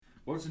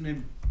What's the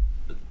name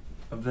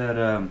of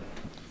that?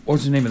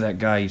 What's the name of that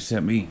guy you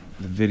sent me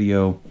the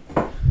video?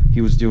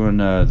 He was doing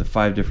the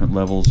 5 different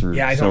levels, or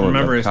I don't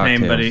remember his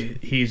name, but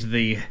he's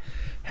the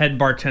head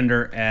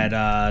bartender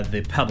at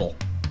the Pebble.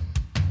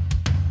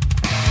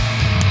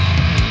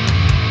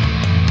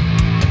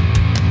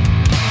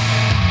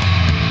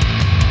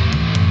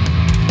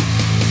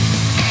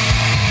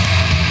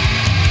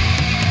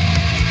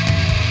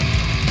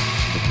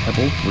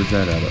 Pebble? Where's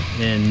that out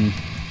of? In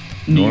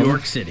New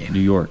York City. New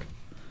York.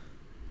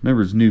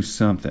 Remember, it's new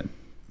something.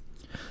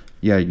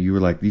 Yeah, you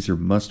were like, these are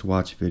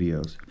must-watch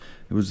videos.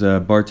 It was a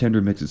bartender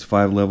mixes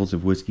 5 levels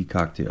of whiskey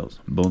cocktails.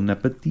 Bon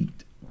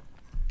appetit.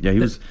 Yeah,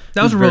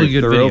 that was a really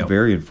good thorough, video.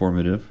 Very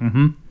informative.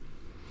 Mm-hmm.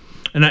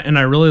 And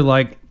I really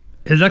like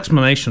his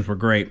explanations were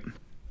great,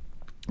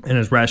 and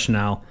his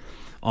rationale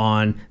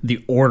on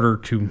the order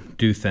to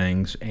do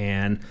things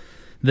and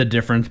the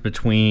difference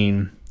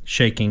between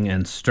shaking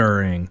and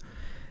stirring.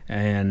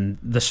 And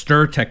the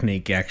stir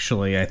technique,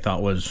 actually, I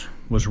thought was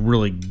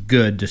really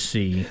good to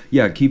see.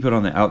 Yeah, keep it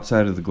on the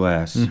outside of the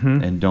glass,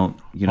 and don't,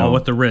 all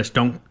with the wrist.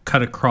 Don't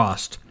cut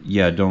across.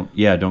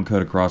 Don't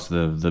cut across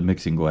the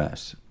mixing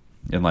glass,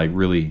 and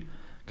really,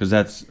 because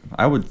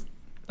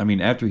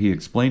after he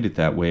explained it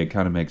that way, it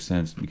kind of makes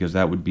sense, because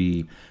that would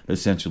be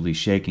essentially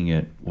shaking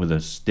it with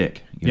a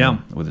stick,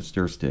 with a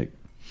stir stick.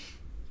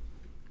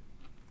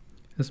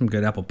 That's some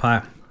good apple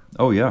pie.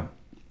 Oh yeah,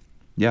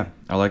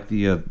 I like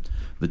the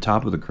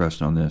top of the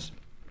crust on this.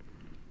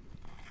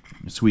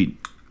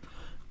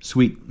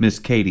 Sweet Miss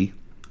Katie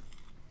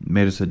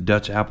made us a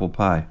Dutch apple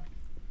pie,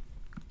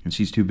 and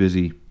she's too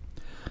busy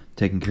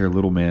taking care of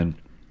little man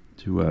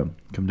to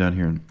come down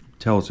here and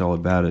tell us all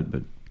about it.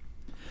 But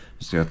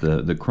it's got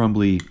the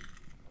crumbly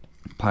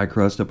pie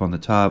crust up on the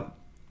top.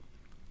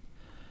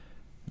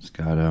 It's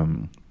got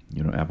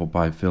apple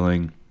pie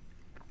filling.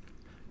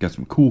 Got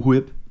some Cool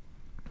Whip.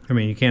 I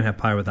mean, you can't have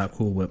pie without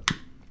Cool Whip.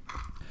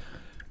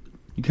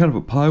 You can't have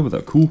a pie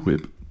without Cool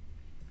Whip.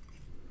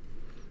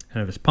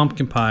 And if it's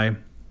pumpkin pie,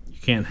 you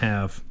can't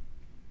have...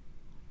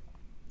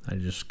 I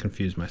just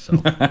confused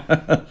myself.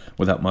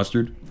 Without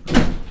mustard?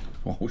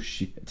 Oh,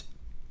 shit.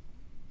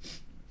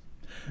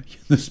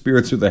 The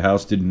spirits of the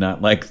house did not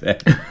like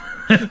that.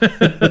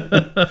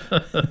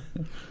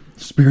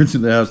 Spirits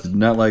of the house did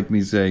not like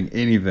me saying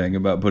anything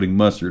about putting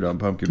mustard on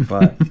pumpkin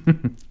pie.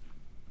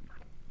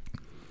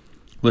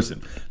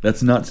 Listen,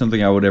 that's not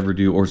something I would ever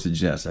do or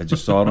suggest. I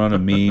just saw it on a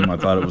meme. I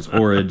thought it was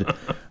horrid.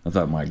 I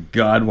thought, my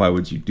God, why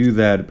would you do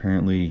that?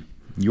 Apparently,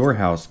 your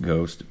house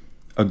ghost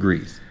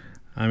agrees.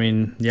 I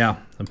mean, yeah.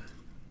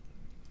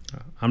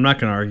 I'm not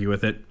going to argue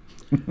with it.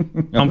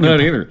 I'm not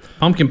either.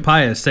 Pumpkin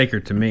pie is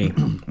sacred to me.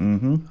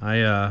 Mm-hmm.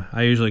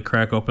 I usually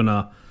crack open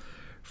a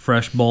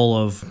fresh bowl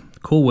of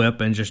Cool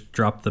Whip and just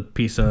drop the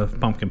piece of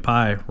pumpkin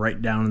pie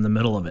right down in the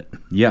middle of it.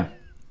 Yeah.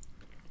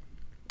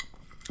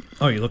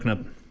 Oh, you're looking up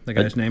the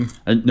guy's name?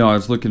 No, I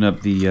was looking up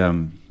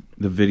the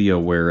video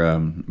where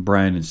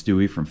Brian and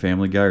Stewie from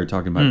Family Guy are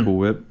talking about Cool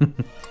Whip. Hey,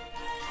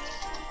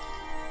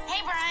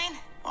 Brian.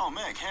 Oh,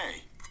 Meg,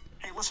 hey.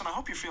 Hey, listen, I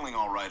hope you're feeling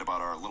all right about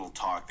our little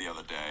talk the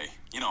other day.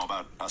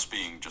 About us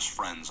being just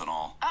friends and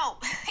all. Oh,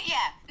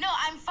 yeah. No,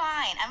 I'm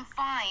fine.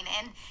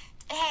 And,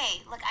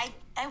 hey, look,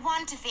 I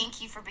wanted to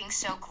thank you for being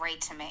so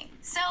great to me.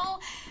 So,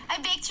 I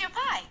baked your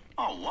pie.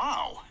 Oh,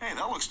 wow. Hey,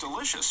 that looks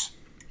delicious.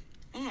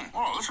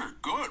 Oh, this is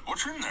good.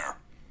 What's in there?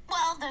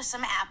 Well, there's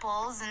some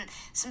apples and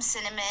some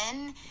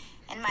cinnamon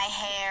and my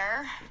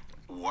hair.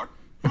 What?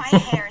 My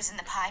hair is in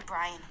the pie,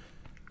 Brian.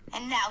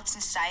 And now it's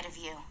inside of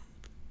you.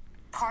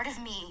 Part of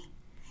me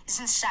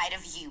is inside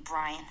of you,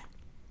 Brian.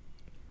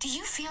 Do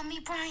you feel me,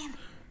 Brian?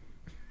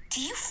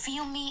 Do you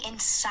feel me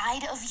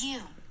inside of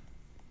you?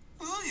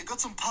 Ooh, you got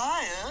some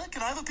pie, huh?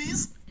 Can I have a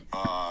piece?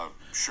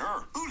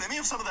 Sure. Ooh, let me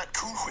have some of that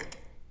Cool Whip.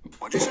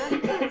 What'd you say?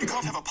 You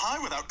can't have a pie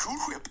without Cool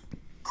Whip.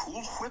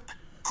 Cool Whip?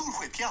 Cool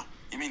Whip, yeah.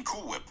 You mean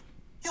Cool Whip?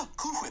 Yeah,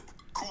 Cool Whip.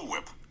 Cool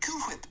Whip. Cool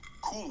Whip.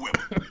 Cool Whip.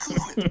 Cool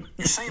Whip.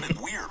 You're saying it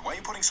weird. Why are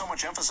you putting so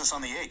much emphasis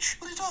on the H?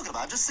 What are you talking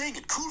about? I'm just saying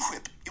it. Cool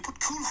Whip. You put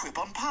Cool Whip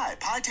on pie.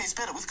 Pie tastes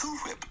better with Cool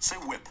Whip. Say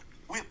whip.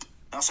 Whip.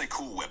 Now say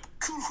Cool Whip.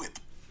 Cool Whip.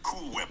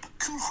 Cool Whip.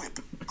 Cool Whip.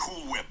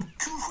 Cool Whip.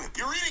 Cool Whip.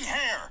 You're eating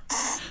hair.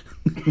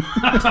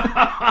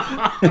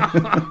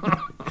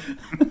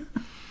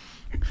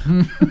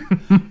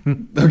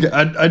 Okay,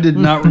 I did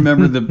not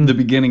remember the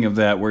beginning of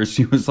that, where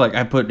she was like,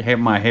 I put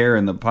my hair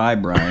in the pie,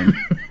 Brian.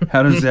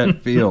 How does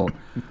that feel?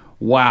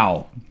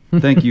 Wow.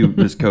 Thank you,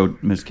 Miss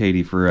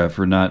Katie,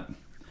 for not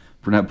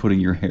putting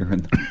your hair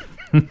in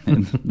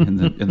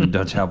the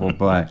Dutch apple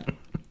pie.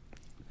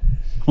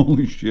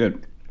 Holy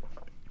shit.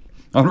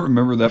 I don't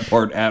remember that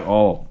part at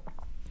all.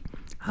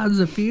 How does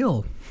it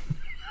feel?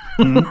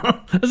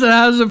 I said,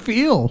 how does it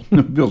feel?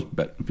 It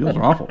feels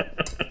awful.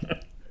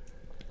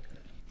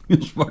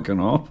 It's fucking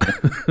awful.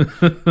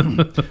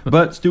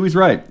 But Stewie's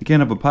right. You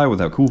can't have a pie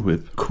without Cool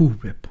Whip. Cool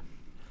Whip.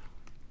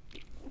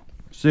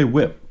 Say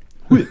whip.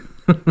 Whip.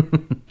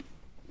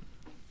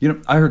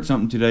 I heard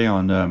something today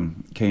on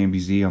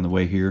KMBZ on the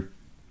way here.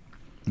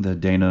 The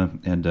Dana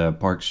and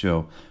Parks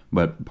show.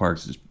 But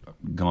Parks is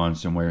gone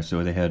somewhere,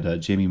 so they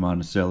had Jamie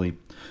Monticelli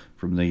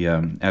from the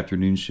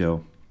afternoon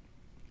show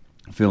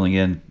filling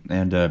in,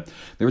 and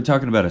they were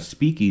talking about a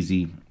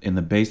speakeasy in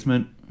the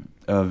basement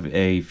of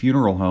a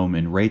funeral home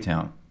in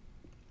Raytown.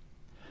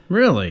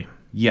 Really?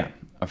 Yeah,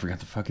 I forgot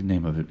the fucking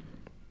name of it.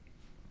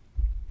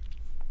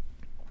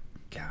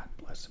 God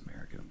bless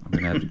America.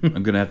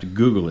 I'm gonna have to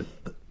Google it.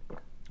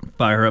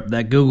 Fire up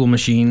that Google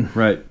machine.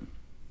 Right.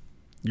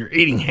 You're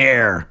eating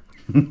hair.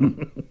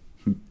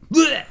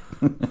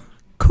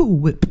 Cool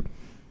Whip.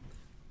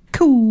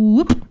 Cool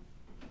Whip.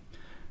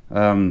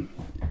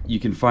 You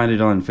can find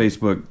it on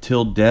Facebook,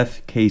 Till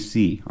Death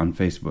KC on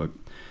Facebook.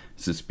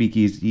 It's a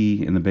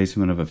speakeasy in the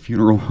basement of a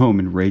funeral home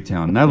in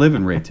Raytown. And I live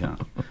in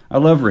Raytown. I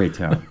love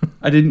Raytown.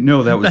 I didn't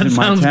know that was That in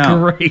my town.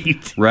 sounds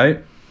great.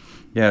 Right?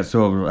 Yeah,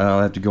 so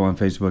I'll have to go on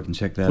Facebook and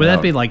check that out. Would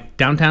that be like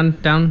downtown?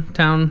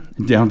 Downtown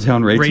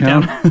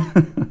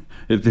Raytown?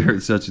 If there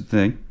is such a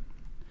thing.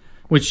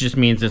 Which just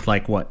means it's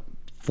like, what,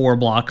 4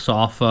 blocks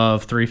off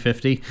of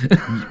 350?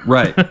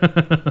 Right.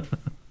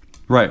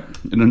 Right.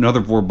 In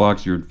another 4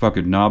 blocks, you're in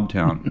fucking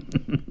Knobtown.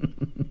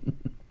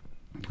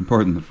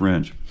 Pardon the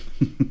French.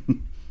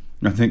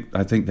 I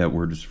think that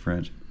word is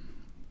French.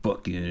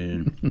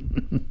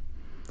 Fucking.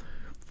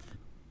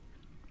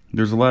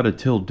 There's a lot of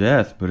till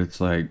death, but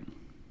it's like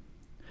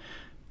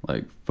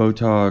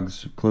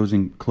photogs,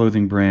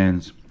 clothing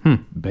brands,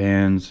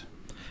 bands.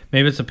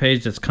 Maybe it's a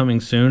page that's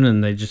coming soon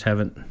and they just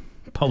haven't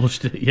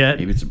published it yet.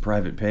 Maybe it's a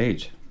private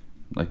page.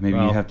 Like maybe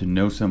you have to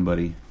know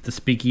somebody. The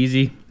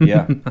speakeasy.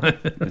 Yeah.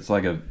 It's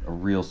like a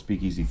real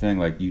speakeasy thing.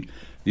 Like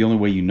the only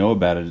way you know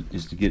about it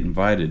is to get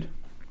invited.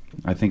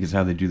 I think is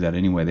how they do that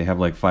anyway. They have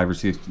like 5 or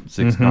 6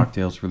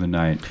 cocktails for the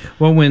night.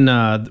 Well, when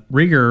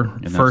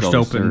Rieger that's first all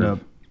they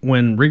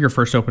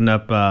opened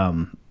up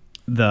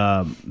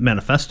the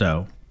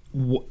manifesto,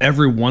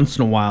 every once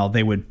in a while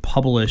they would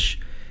publish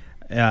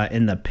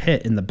in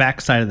the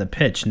back side of the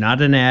pitch,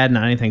 not an ad,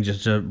 not anything,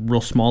 just a real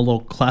small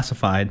little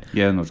classified.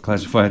 Yeah, and those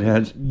classified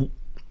ads.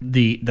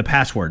 The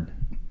password,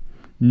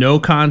 no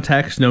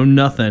context, no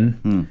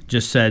nothing.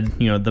 Just said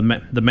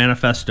the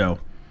manifesto,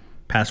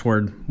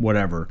 password,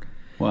 whatever.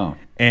 Wow.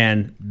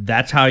 And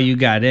that's how you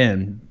got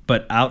in.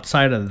 But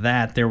outside of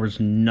that, there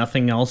was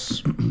nothing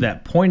else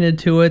that pointed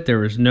to it. There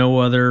was no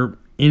other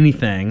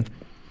anything.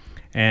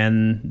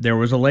 And there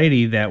was a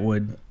lady that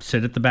would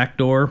sit at the back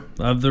door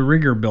of the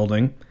Rieger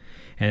building.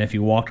 And if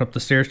you walked up the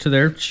stairs to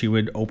there, she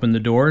would open the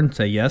door and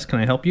say, "Yes, can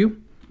I help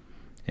you?"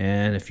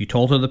 And if you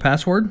told her the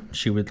password,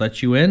 she would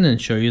let you in and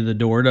show you the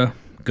door to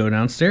go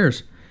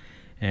downstairs.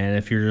 And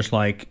if you're just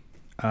like,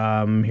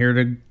 "I'm here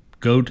to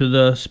go to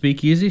the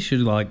speakeasy," she'd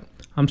be like,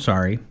 "I'm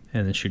sorry."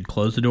 And then she'd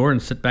close the door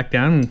and sit back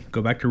down and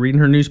go back to reading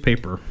her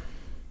newspaper.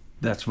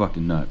 That's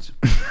fucking nuts.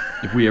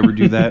 If we ever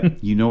do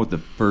that, you know what the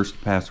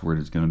first password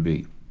is going to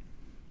be.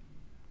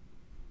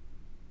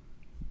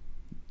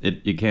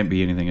 It can't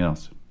be anything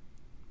else.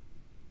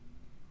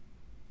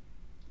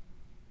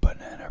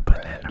 Banana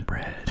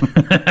bread.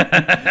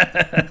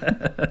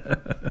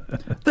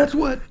 That's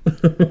what.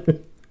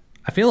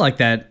 I feel like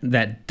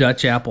that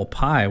Dutch apple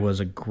pie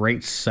was a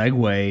great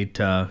segue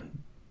to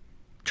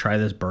try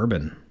this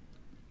bourbon.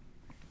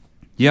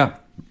 Yeah,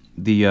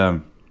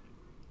 the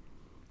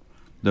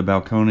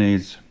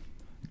Balcones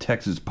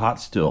Texas pot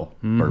still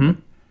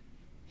bourbon,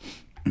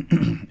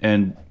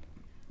 and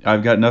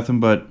I've got nothing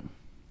but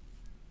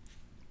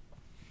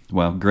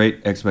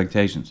great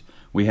expectations.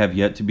 We have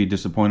yet to be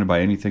disappointed by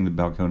anything that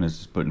Balcones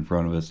has put in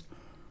front of us,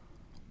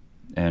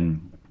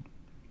 and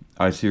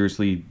I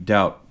seriously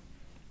doubt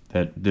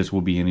that this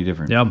will be any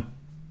different. Yep.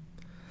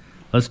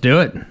 Let's do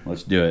it.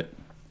 Let's do it.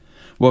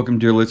 Welcome,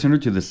 dear listener,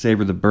 to the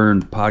Savor the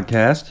Burn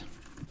podcast.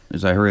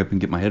 As I hurry up and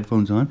get my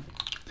headphones on.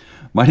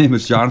 My name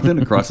is Jonathan.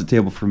 Across the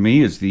table from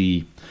me is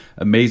the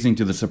amazing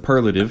to the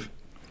superlative,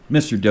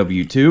 Mr.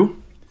 W2.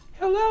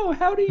 Hello,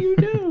 how do you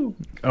do?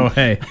 Oh,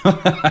 hey.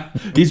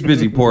 He's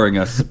busy pouring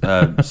us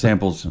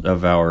samples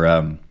of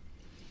our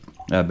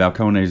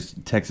Balcones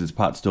Texas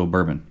pot still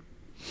bourbon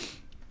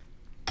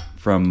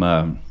from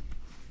a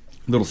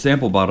little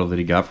sample bottle that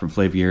he got from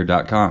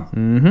Flavier.com.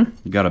 Mm-hmm.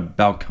 He got a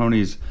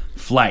Balcones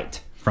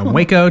Flight. From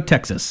Waco,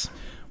 Texas.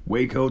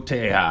 Waco,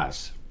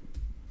 Texas.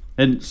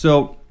 And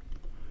so,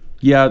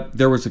 yeah,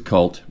 there was a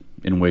cult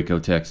in Waco,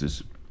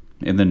 Texas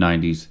in the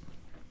 90s.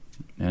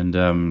 And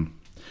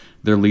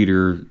their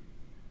leader,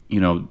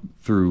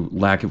 through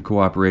lack of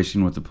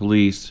cooperation with the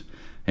police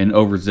and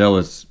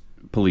overzealous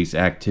police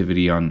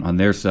activity on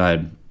their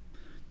side,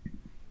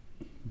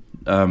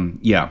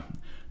 the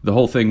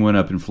whole thing went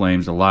up in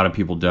flames. A lot of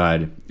people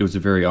died. It was a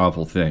very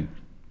awful thing.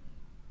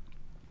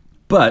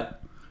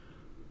 But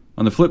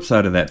on the flip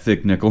side of that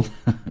thick nickel,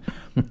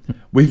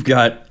 we've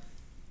got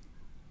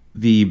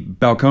the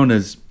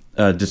Balcones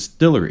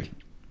distillery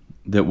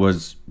that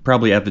was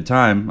probably at the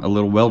time a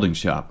little welding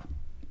shop.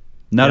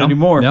 Not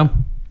anymore. Yeah,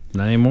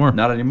 not anymore.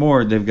 Not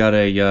anymore. They've got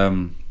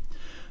a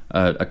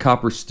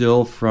copper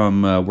still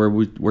from where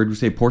did we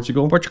say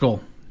Portugal?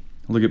 Portugal.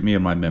 Look at me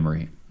and my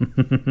memory.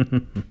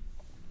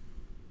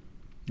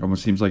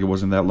 Almost seems like it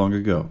wasn't that long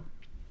ago.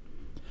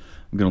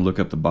 I'm gonna look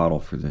up the bottle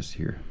for this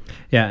here.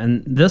 Yeah,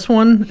 and this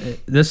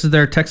is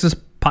their Texas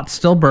Pot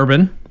Still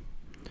Bourbon.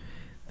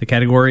 The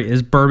category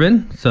is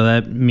bourbon, so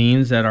that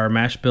means that our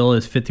mash bill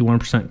is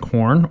 51%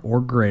 corn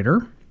or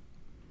greater.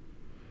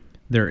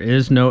 There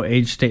is no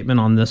age statement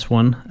on this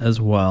one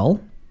as well.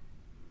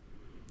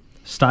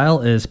 Style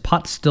is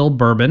pot still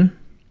bourbon,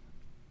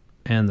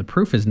 and the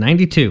proof is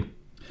 92.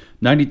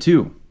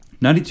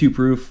 92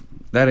 proof.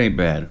 That ain't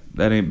bad.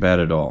 That ain't bad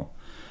at all.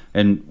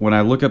 And when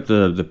I look up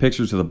the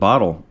pictures of the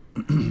bottle,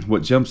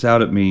 what jumps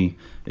out at me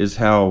is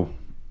how,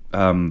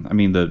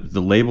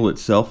 the label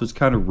itself is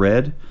kind of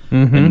red.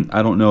 Mm-hmm. And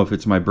I don't know if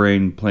it's my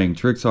brain playing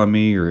tricks on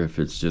me or if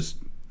it's just,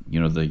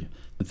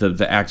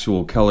 the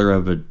actual color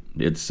of it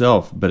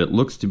itself. But it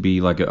looks to be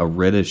like a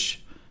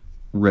reddish,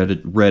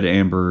 red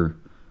amber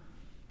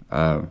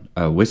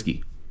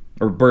whiskey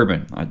or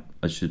bourbon,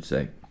 I should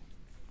say.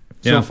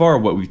 Yeah. So far,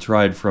 what we've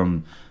tried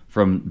from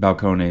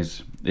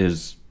Balcones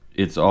is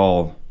it's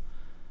all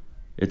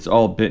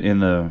been in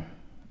the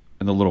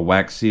little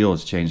wax seal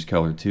has changed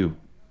color too.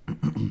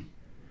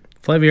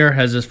 Flavier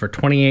has this for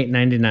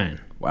 $28.99.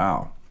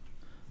 Wow,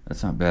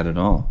 that's not bad at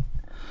all.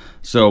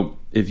 So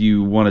if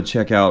you want to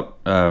check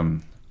out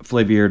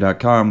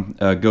Flavier.com,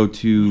 go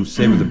to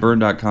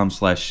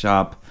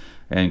savortheburn.com/shop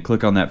and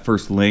click on that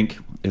first link.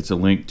 It's a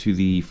link to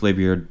the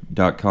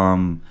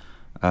Flavier.com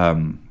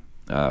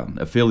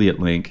affiliate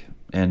link,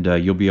 and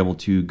you'll be able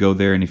to go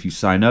there. And if you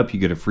sign up, you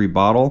get a free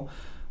bottle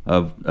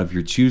of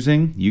your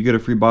choosing. You get a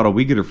free bottle.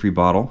 We get a free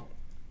bottle.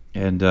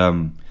 And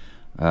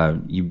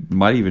you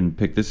might even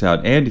pick this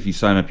out. And if you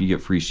sign up, you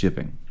get free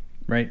shipping.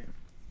 Right.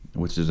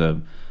 Which is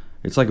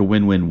it's like a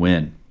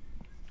win-win-win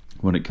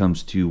when it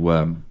comes to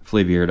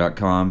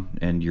Flavier.com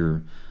and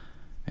your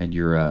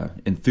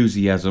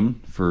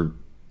enthusiasm for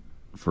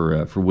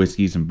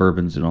whiskeys and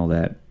bourbons and all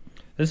that.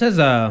 This has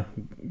a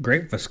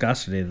great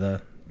viscosity.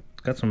 It's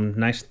got some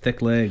nice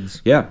thick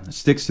legs. Yeah, it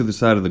sticks to the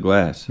side of the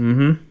glass.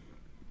 Mm-hmm.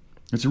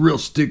 It's a real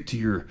stick to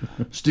your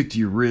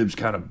ribs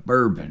kind of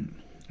bourbon.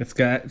 It's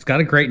got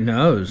a great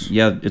nose.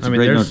 Yeah, it's a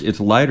great nose. It's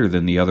lighter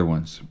than the other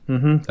ones.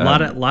 Mm-hmm.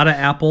 A lot of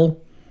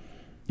apple.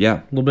 Yeah,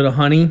 a little bit of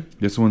honey.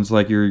 This one's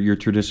like your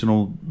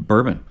traditional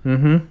bourbon.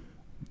 Mm-hmm.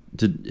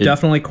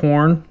 Definitely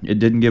corn. It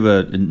didn't give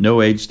a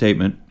no age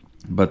statement,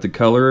 but the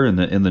color and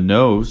the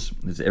nose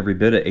is every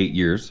bit of 8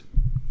 years.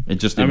 It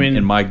just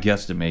in my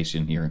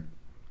guesstimation here,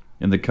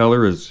 and the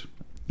color is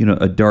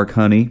a dark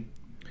honey,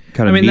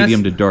 kind of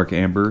medium to dark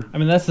amber. I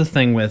mean, that's the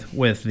thing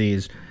with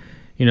these.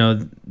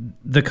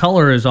 The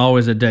color is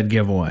always a dead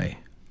giveaway.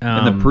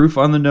 And the proof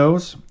on the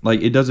nose,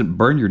 like, it doesn't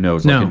burn your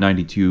nose like a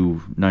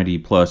 90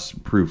 plus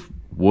proof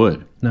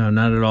would. No,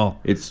 not at all.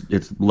 It's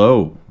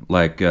low,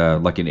 like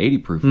an 80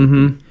 proof.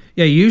 Mm-hmm.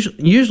 Yeah,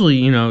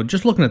 usually,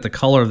 just looking at the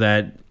color of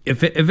that,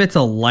 if it's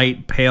a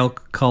light pale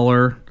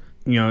color,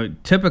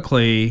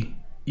 typically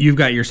you've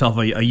got yourself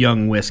a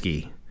young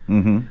whiskey.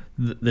 Mm-hmm.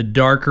 The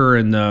darker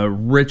and the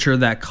richer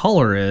that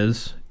color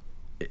is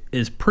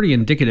pretty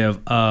indicative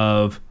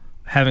of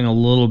having a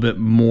little bit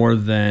more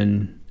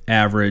than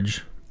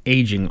average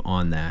aging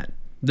on that.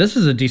 This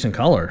is a decent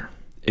color.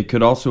 It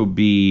could also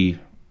be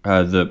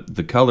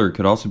the color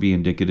could also be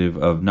indicative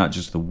of not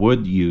just the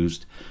wood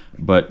used,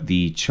 but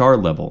the char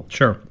level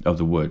of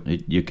the wood.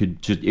 It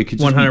could just be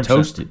 100%.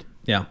 Toasted.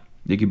 Yeah,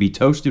 it could be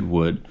toasted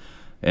wood,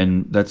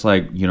 and that's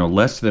like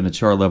less than a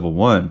char level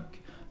 1,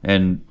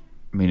 and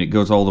I mean it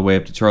goes all the way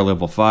up to char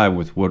level 5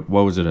 with what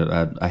was it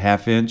a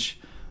half inch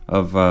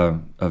of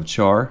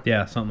char?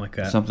 Yeah,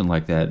 something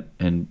like that.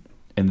 And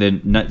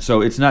then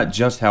so it's not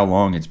just how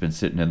long it's been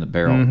sitting in the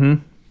barrel, mm-hmm.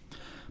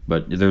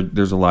 but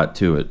there's a lot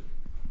to it.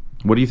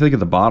 What do you think of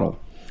the bottle?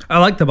 I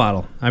like the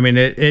bottle. I mean,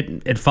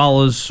 it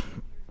follows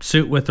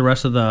suit with the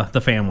rest of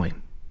the family.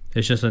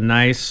 It's just a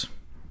nice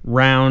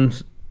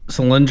round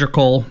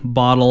cylindrical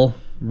bottle,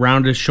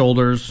 rounded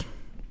shoulders.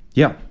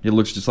 Yeah, it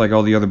looks just like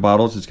all the other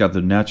bottles. It's got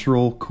the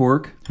natural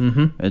cork,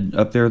 mm-hmm. and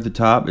up there at the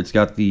top. It's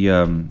got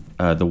the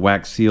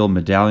wax seal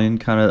medallion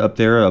kind of up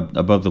there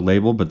above the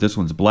label, but this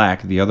one's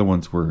black. The other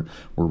ones were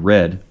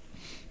red.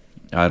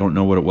 I don't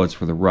know what it was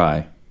for the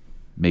rye.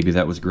 Maybe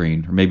that was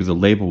green, or maybe the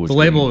label was green. The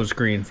label was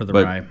green for the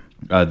rye.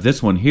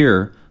 This one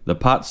here, the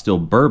pot still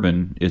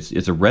bourbon,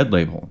 it's a red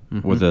label,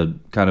 mm-hmm. with a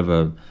kind of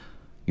a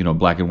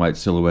black and white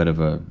silhouette of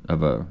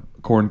a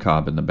corn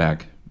cob in the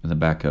back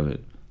of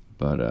it.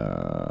 But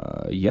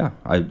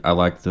I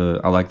like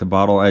the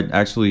bottle. I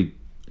actually,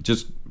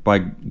 just by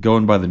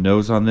going by the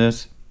nose on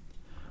this,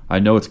 I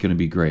know it's going to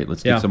be great.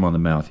 Let's get some on the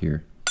mouth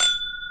here.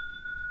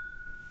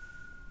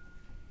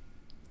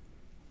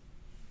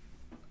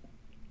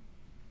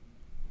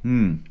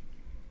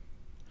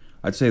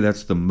 I'd say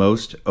that's the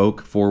most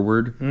oak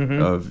forward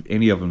mm-hmm. of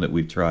any of them that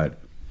we've tried.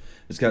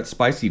 It's got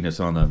spiciness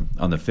on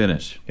the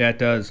finish. Yeah, it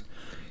does.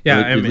 Yeah,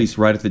 at least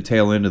right at the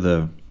tail end of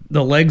the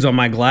legs on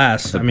my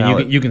glass. I mean,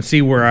 palate. you can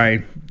see where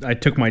I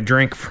took my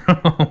drink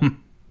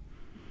from.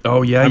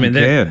 Oh yeah, you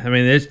can. I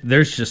mean,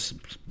 there's just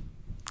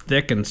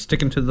thick and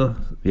sticking to the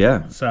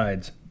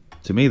sides.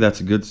 To me, that's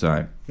a good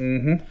sign.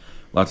 Mm-hmm.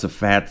 Lots of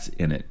fats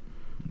in it.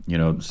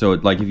 So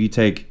like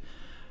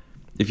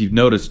if you've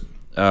noticed,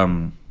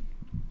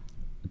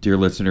 dear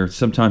listener,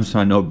 sometimes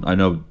I know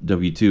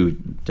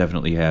W2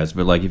 definitely has,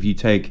 but like if you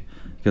take,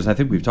 because I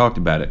think we've talked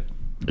about it,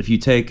 if you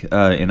take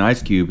an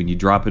ice cube and you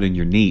drop it in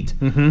your neat,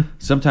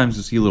 sometimes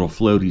you'll see little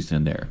floaties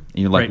in there.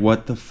 And you're like, Right.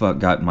 what the fuck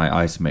got in my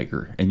ice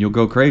maker? And you'll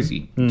go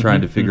crazy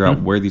trying to figure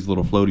out where these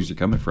little floaties are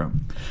coming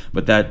from.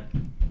 But that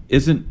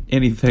isn't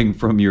anything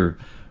from your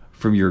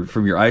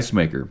ice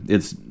maker.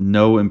 It's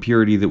no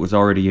impurity that was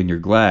already in your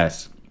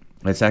glass.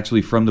 It's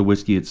actually from the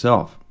whiskey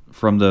itself,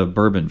 from the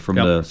bourbon, from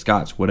the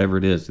scotch, whatever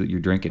it is that you're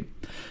drinking.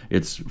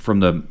 It's from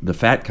the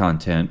fat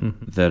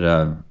content that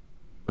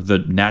the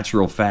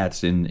natural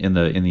fats in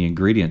the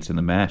ingredients in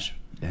the mash,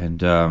 and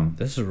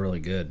This is really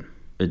good.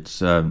 it's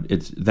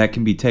that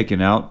can be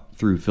taken out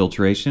through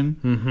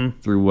filtration,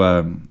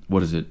 through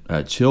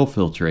chill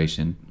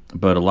filtration.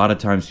 But a lot of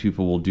times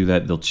people will do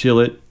that. They'll chill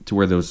it to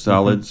where those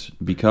solids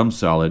become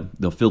solid.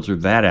 They'll filter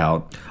that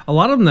out, A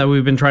lot of them that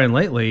we've been trying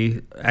lately,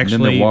 and actually,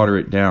 then they water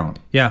it down.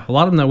 yeah, a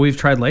lot of them that we've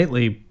tried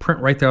lately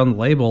print right there on the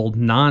label,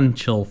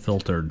 non-chill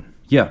filtered.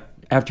 Yeah.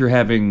 After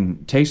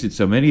having tasted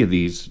so many of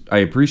these, I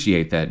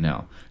appreciate that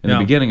now. In the Yeah.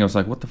 beginning, I was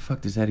like, "What the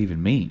fuck does that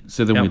even mean?"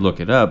 So then we Yep. look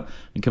it up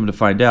and come to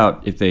find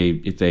out if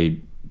they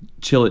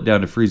chill it down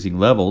to freezing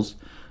levels,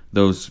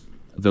 those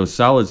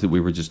solids that we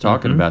were just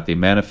talking about, they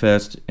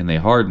manifest and they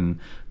harden.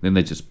 Then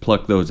they just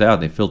pluck those out.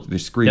 They filter, they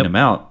screen Yep. them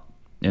out,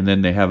 and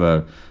then they have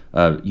a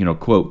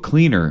quote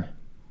cleaner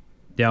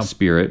Yeah.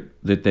 spirit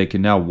that they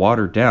can now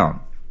water down,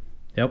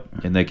 Yep.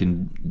 and they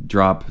can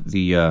drop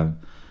the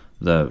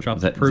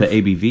proof.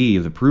 ABV,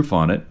 the proof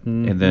on it,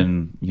 and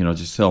then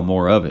just sell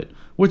more of it,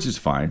 which is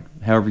fine.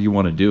 However you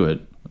want to do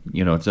it,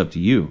 it's up to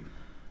you.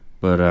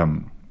 But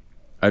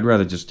I'd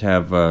rather just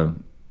have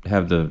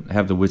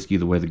the whiskey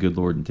the way the good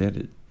Lord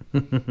intended.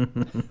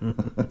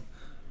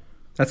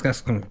 That's got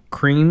some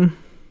cream,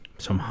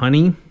 some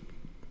honey.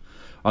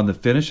 On the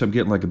finish, I'm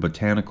getting like a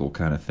botanical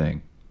kind of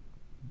thing,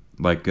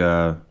 like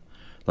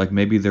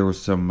maybe there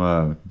was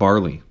some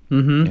barley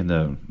in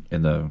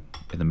the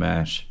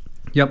mash.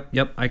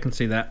 Yep, I can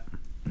see that.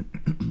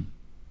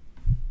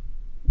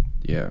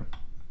 Yeah,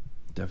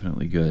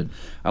 definitely good.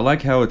 I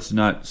like how it's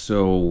not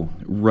so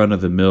run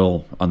of the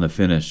mill on the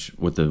finish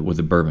with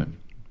the bourbon.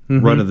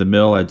 Run of the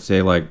mill, I'd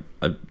say, like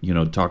I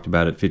talked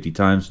about it 50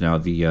 times now.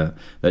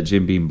 That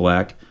Jim Beam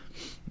Black,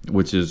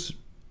 which is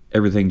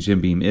everything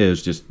Jim Beam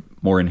is, just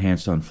more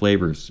enhanced on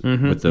flavors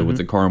with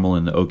the caramel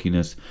and the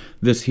oakiness.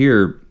 This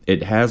here,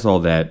 it has all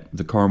that,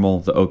 the caramel,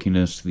 the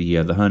oakiness,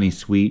 the honey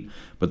sweet,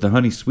 but the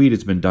honey sweet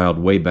has been dialed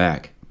way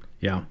back.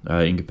 Yeah.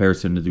 In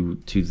comparison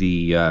to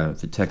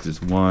the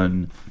Texas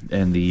One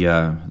and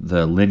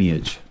the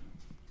Lineage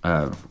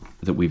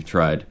that we've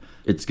tried.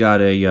 It's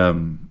got a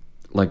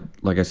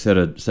like I said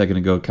a second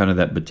ago, kind of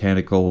that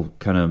botanical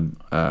kind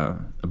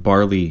of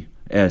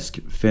barley-esque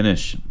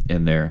finish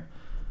in there,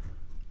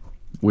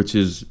 which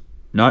is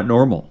not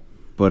normal,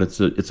 but it's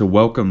a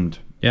welcomed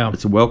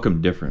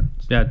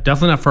difference. Yeah,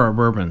 definitely not for our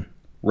bourbon.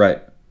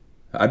 Right.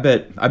 I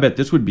bet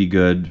this would be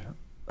good,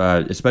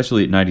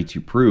 especially at 92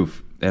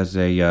 proof, as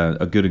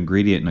a good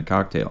ingredient in a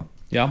cocktail.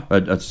 Yeah.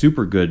 A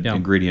super good Yeah.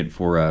 ingredient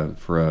for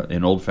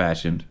an old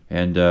fashioned,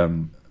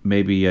 and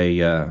maybe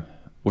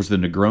was the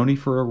Negroni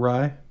for a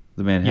rye?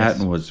 The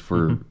Manhattan Yes. was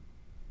for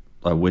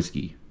a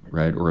whiskey,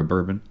 right, or a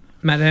bourbon,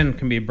 Manhattan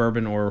can be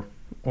bourbon or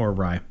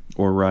rye.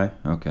 or rye.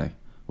 Okay.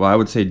 Well, I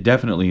would say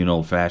definitely an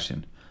old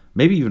fashioned,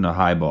 maybe even a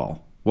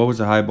highball. What was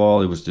a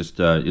highball? It was just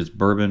it's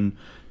bourbon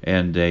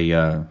and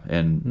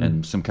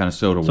and some kind of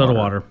soda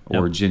water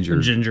or Yep.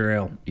 ginger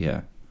ale.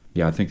 Yeah,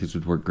 I think this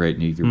would work great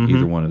in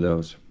either one of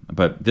those.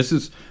 But this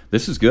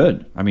is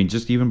good. I mean,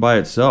 just even by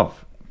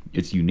itself,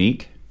 it's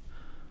unique.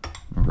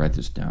 I'll write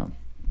this down.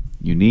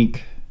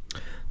 Unique.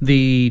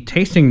 The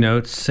tasting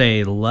notes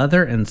say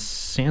leather and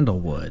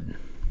sandalwood.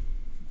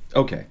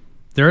 Okay.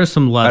 There is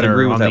some leather. I'd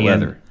agree with on that the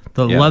leather. End.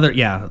 The Yeah. leather,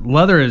 yeah,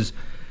 leather is.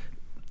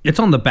 It's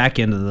on the back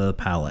end of the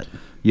palate.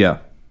 Yeah.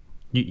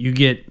 You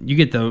get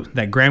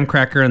that graham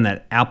cracker and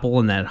that apple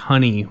and that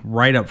honey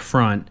right up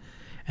front,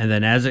 and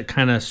then as it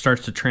kind of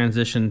starts to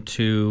transition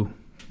to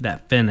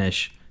that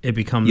finish, it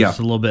becomes a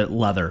little bit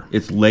leather.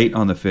 It's late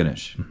on the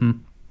finish.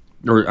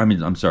 Or, I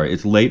mean, I'm sorry.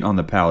 It's late on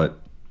the palate,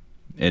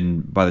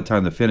 and by the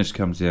time the finish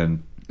comes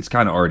in, it's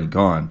kind of already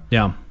gone.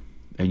 Yeah.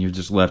 And you're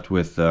just left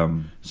with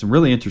some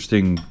really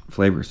interesting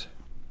flavors.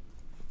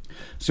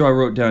 So I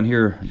wrote down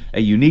here, a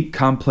unique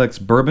complex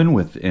bourbon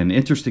with an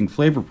interesting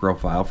flavor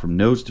profile from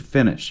nose to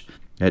finish.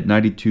 At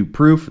 92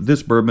 proof,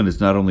 this bourbon is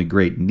not only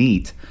great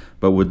neat,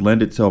 but would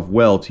lend itself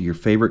well to your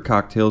favorite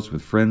cocktails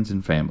with friends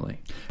and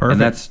family.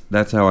 Perfect. And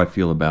that's how I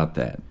feel about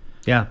that.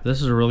 Yeah, this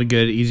is a really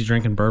good, easy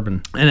drinking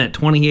bourbon. And at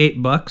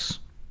 $28,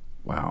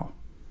 Wow.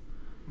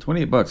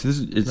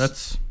 $28.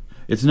 that's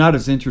It's not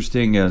as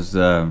interesting as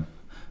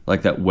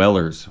like that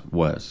Weller's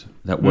was.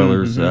 That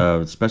Weller's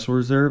Special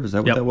Reserve, is that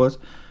what Yep. that was?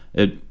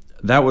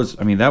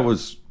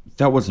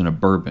 That wasn't a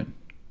bourbon,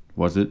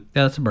 was it?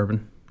 yeah, that's a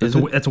bourbon. Is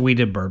That's a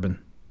wheated bourbon.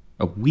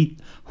 A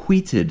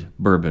wheated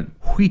bourbon.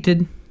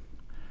 Wheated.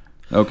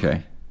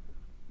 Okay.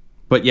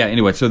 But yeah,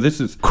 anyway, so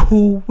this is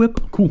Cool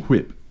Whip. Cool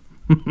Whip.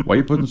 Why are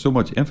you putting so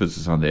much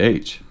emphasis on the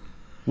H?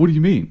 What do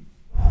you mean?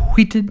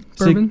 Wheated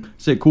bourbon.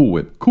 Say Cool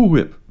Whip. Cool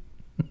Whip.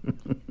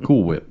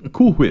 Cool Whip.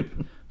 Cool Whip.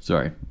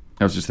 Sorry.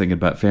 I was just thinking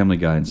about Family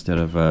Guy instead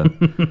of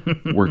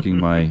working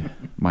my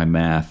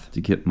math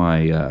to get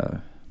my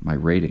my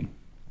rating.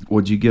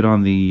 What'd you get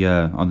on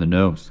the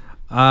nose?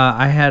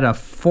 I had a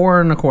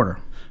 4 1/4.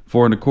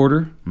 4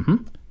 1/4? Mm-hmm.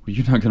 Well,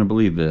 you're not going to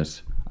believe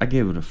this. I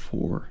gave it a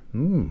 4.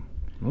 Ooh,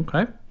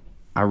 okay.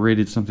 I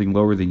rated something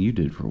lower than you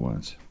did for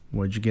once.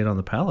 What'd you get on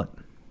the palate?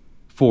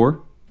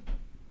 4.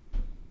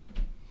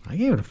 I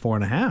gave it a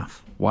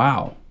 4.5.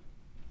 Wow.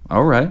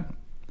 All right.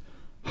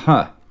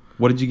 Huh.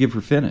 What did you give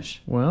for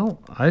finish? Well,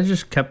 I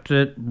just kept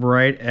it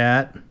right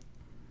at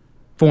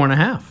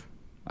 4.5.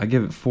 I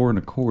give it 4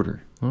 1/4.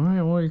 All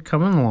right, well, you're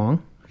coming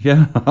along.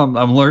 Yeah,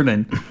 I'm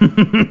learning.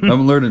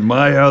 I'm learning.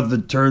 My, how the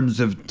turns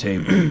have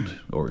tabled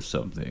or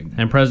something.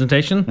 And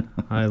presentation,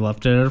 I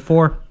left it at a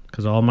 4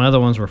 because all my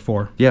other ones were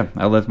 4. Yeah,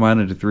 I left mine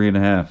at a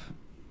 3.5.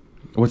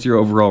 What's your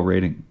overall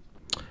rating?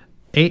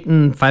 8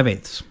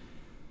 5/8.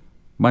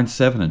 Mine's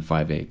 7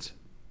 5/8.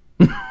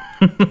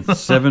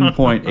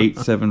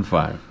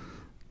 7.875.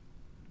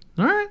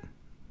 All right.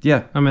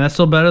 Yeah, I mean, that's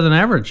still better than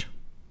average.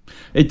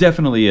 it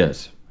definitely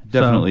is. It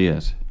definitely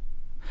is.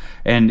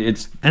 And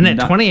it's And at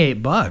not-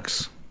 $28,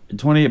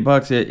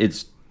 $28,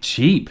 it's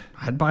cheap.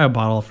 I'd buy a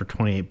bottle for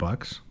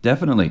 $28.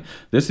 Definitely.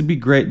 This would be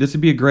great. This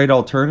would be a great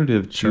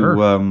alternative to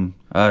Sure.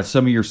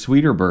 some of your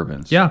sweeter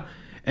bourbons. Yeah,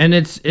 and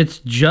it's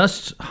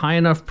just high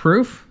enough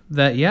proof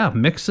that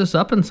mix this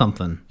up in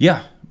something.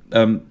 Yeah.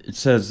 It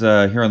says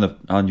here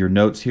on your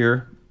notes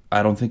here,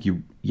 I don't think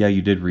you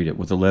did read it,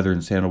 with the leather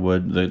and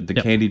sandalwood, the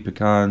Yep. candied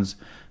pecans,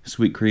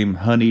 sweet cream,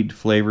 honeyed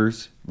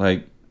flavors,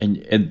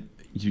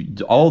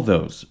 all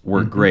those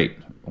work great.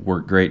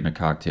 Work great in a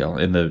cocktail.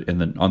 On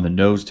the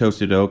nose,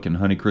 toasted oak and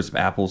Honeycrisp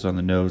apples on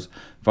the nose,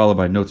 followed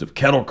by notes of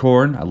kettle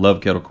corn. I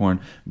love kettle corn.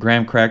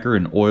 Graham cracker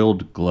and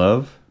oiled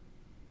glove.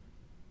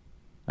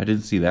 I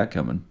didn't see that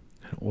coming.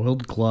 An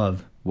oiled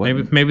glove.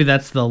 What? Maybe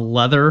that's the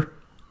leather.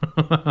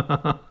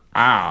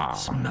 Ah,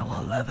 Smell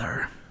of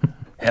leather.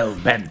 hell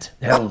bent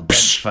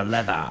for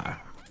leather.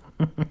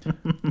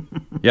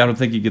 Yeah, I don't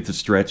think you get the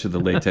stretch of the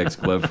latex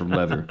glove from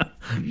leather.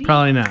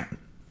 Probably not.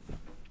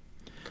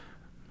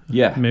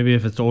 Yeah, Maybe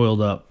if it's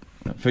oiled up.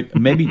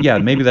 maybe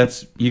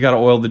that's, you got to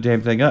oil the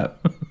damn thing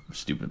up.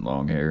 Stupid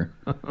long hair.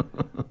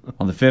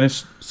 On the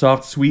finish,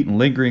 soft, sweet, and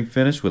lingering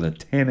finish with a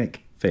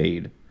tannic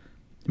fade.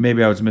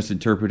 Maybe I was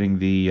misinterpreting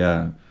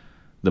the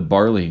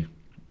barley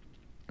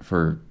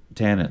for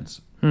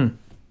tannins.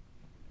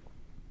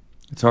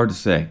 It's hard to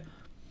say.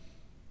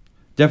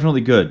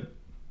 Definitely good.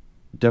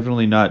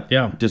 Definitely not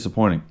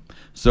disappointing.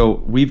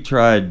 So we've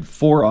tried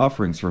 4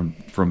 offerings from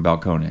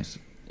Balcones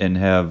and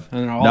have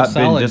And they're all not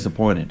solid. been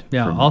disappointed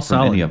All from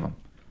solid. any of them.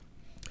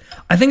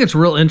 I think it's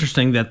real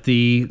interesting that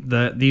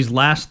these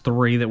last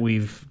 3 that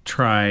we've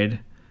tried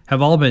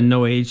have all been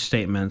no age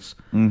statements,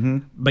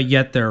 but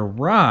yet their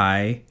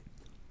rye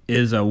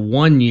is a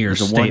 1-year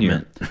It's a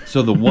statement. 1 year.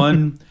 So the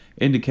one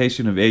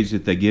indication of age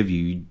that they give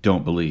you, you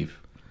don't believe.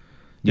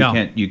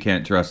 You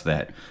can't trust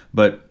that.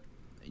 But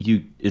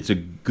you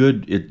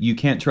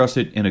can't trust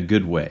it in a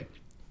good way.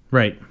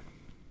 Right.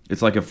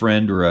 It's like a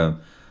friend or a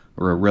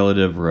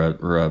relative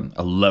or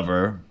a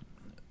lover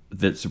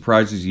that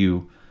surprises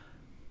you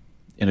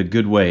in a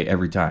good way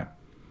every time,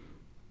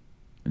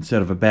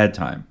 instead of a bad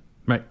time.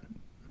 Right.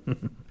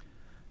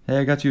 Hey,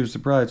 I got you a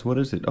surprise. What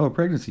is it? Oh, a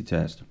pregnancy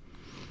test.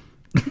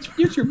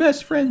 It's your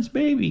best friend's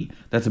baby.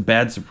 That's a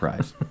bad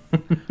surprise.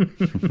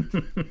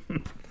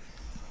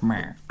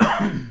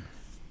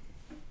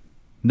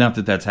 Not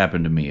that that's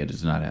happened to me. It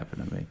has not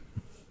happened to me.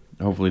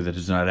 Hopefully that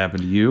does not happen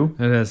to you.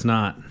 It is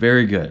not.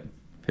 Very good.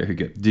 Very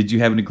good. Did you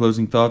have any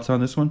closing thoughts on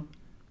this one?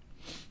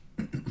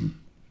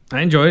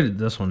 I enjoyed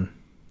this one.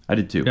 I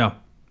did too. Yeah.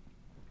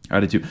 I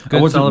did too. Good,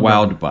 I wasn't solid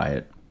wowed bourbon. by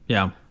it.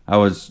 Yeah. I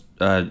was.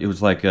 It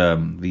was like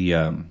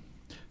the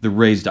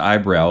raised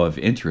eyebrow of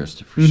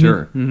interest for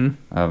sure.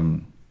 Mm-hmm.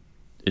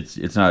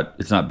 It's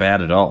not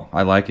bad at all.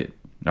 I like it.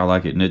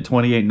 And at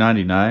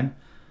 $28.99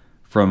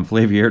 from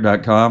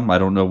Flavier.com, I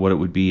don't know what it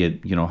would be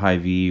at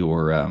Hy-Vee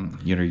or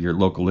your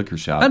local liquor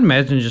shop. I'd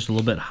imagine just a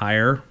little bit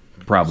higher.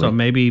 Probably. So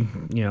maybe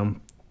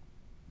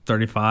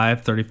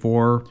 35,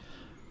 34.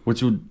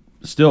 Which would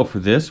still, for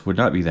this, would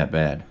not be that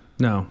bad.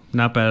 No,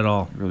 not bad at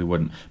all. It really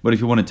wouldn't. But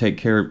if you want to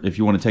take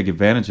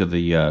advantage of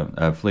the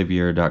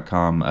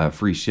Flavier.com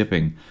free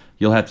shipping,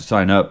 you'll have to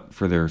sign up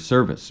for their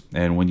service.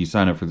 And when you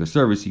sign up for their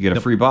service, you get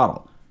a free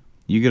bottle.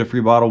 You get a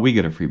free bottle, we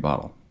get a free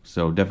bottle.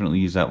 So definitely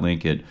use that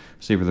link at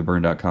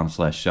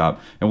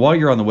savorthebirn.com/shop. And while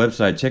you're on the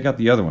website, check out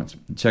the other ones.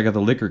 Check out the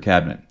liquor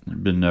cabinet. It's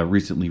been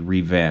recently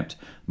revamped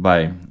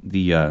by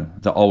the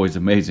always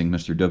amazing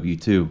Mr.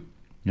 W2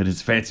 and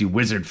his fancy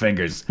wizard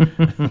fingers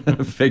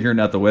figuring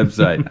out the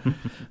website.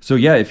 So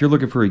yeah, if you're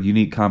looking for a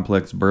unique,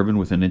 complex bourbon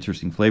with an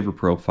interesting flavor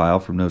profile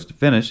from nose to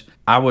finish,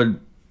 I would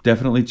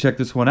definitely check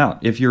this one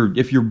out. If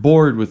you're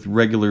bored with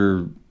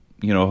regular,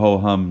 ho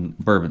hum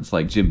bourbons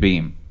like Jim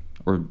Beam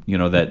or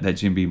that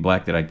Jim Beam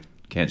Black that I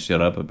can't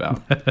shut up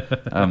about.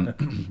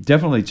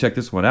 Definitely check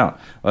this one out.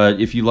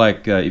 If you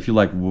like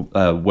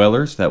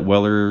Weller's, that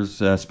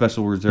Weller's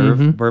Special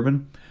Reserve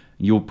bourbon,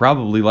 you'll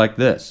probably like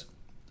this.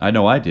 I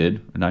know I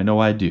did, and I know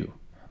I do.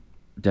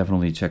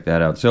 Definitely check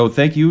that out. So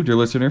thank you, dear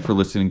listener, for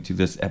listening to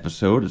this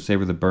episode of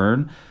Savor the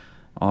Burn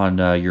on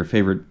your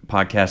favorite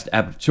podcast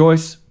app of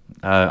choice.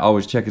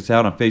 Always check us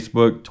out on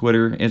Facebook,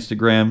 Twitter,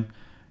 Instagram,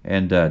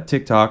 and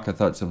TikTok. I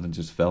thought something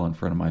just fell in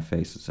front of my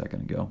face a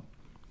second ago.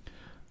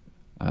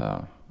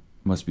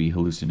 Must be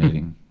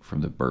hallucinating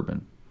from the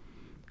bourbon.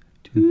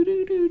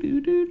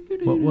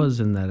 What was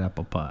in that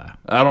apple pie?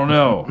 I don't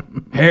know.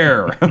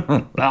 Hair.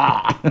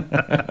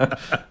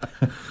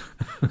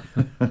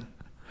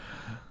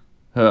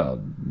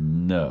 Oh,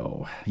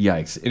 no.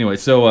 Yikes. Anyway,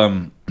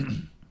 so,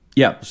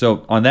 yeah.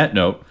 So, on that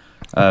note,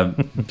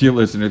 dear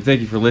listener,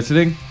 thank you for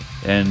listening.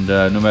 And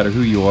no matter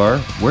who you are,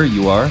 where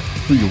you are,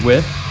 who you're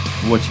with,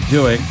 what you're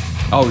doing,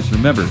 always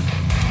remember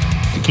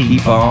to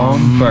keep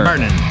on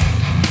burning.